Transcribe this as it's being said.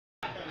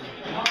We're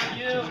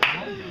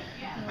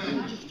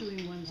just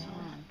doing one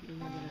song. We're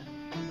not gonna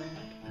come back.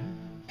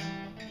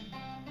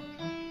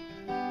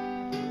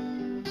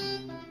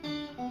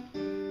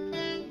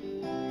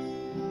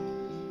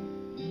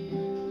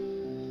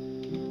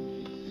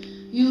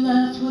 You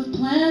left with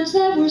plans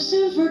that were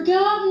soon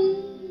forgotten.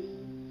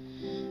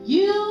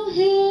 You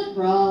hit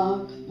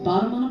rock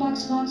bottom on a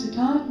box of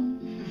Oxycontin.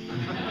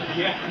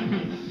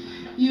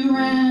 You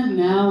ran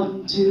out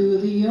into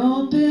the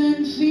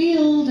open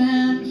field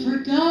and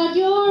forgot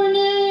your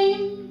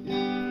name.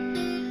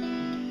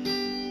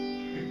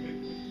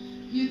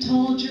 You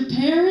told your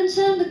parents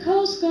and the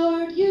Coast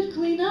Guard you'd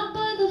clean up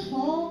by the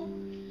fall,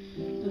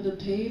 but the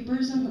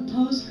papers and the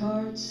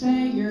postcards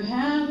say you're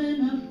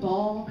having a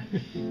ball,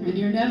 and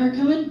you're never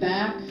coming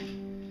back.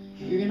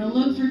 You're gonna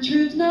look for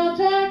truth, not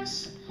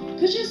facts,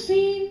 'cause you've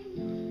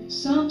seen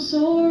some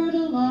sort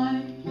of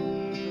light.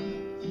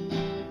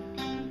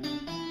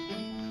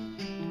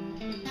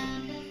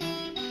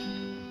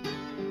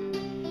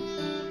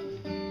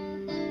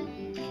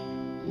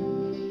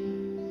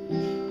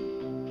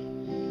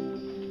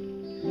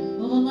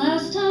 Well, the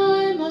last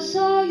time I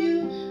saw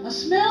you, I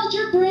smelled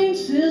your brain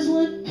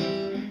sizzling.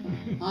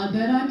 I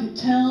bet I could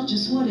tell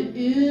just what it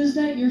is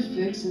that you're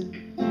fixing.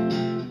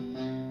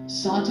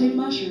 Sauteed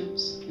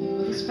mushrooms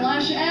with a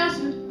splash of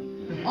acid,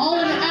 all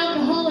in an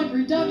alcoholic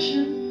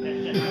reduction.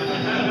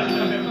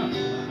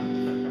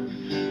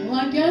 Well,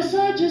 I guess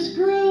I just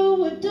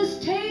grew a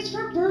distaste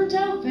for burnt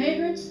out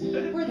vagrants.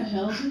 Where the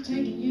hell's it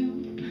taking you?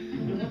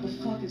 What the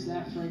fuck is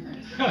that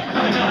fragrance?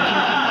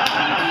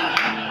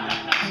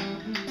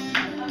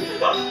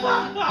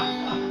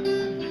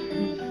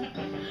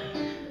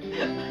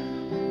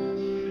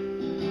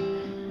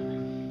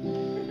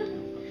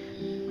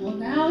 Well,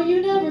 now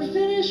you never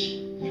finish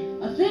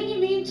a thing you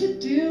mean to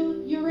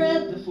do. You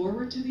read the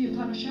foreword to the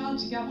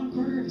Upanishads, you got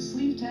 1/4 of a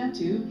sleeve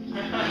tattoo.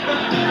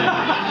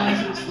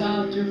 Hasn't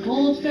stopped your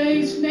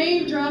bold-faced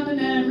name dropping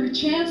every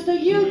chance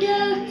that you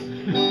get.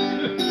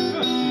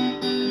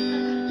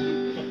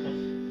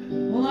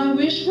 Well, I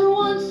wish for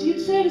once you'd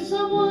say to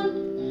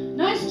someone,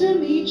 nice to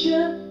meet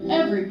ya.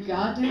 Every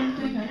goddamn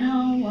thing I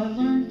know I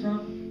learned from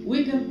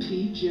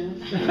Wikipedia.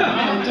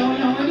 I don't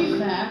know any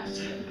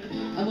facts.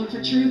 I looked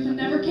for truth and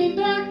never came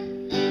back,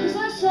 'cause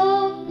I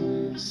saw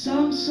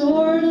some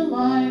sort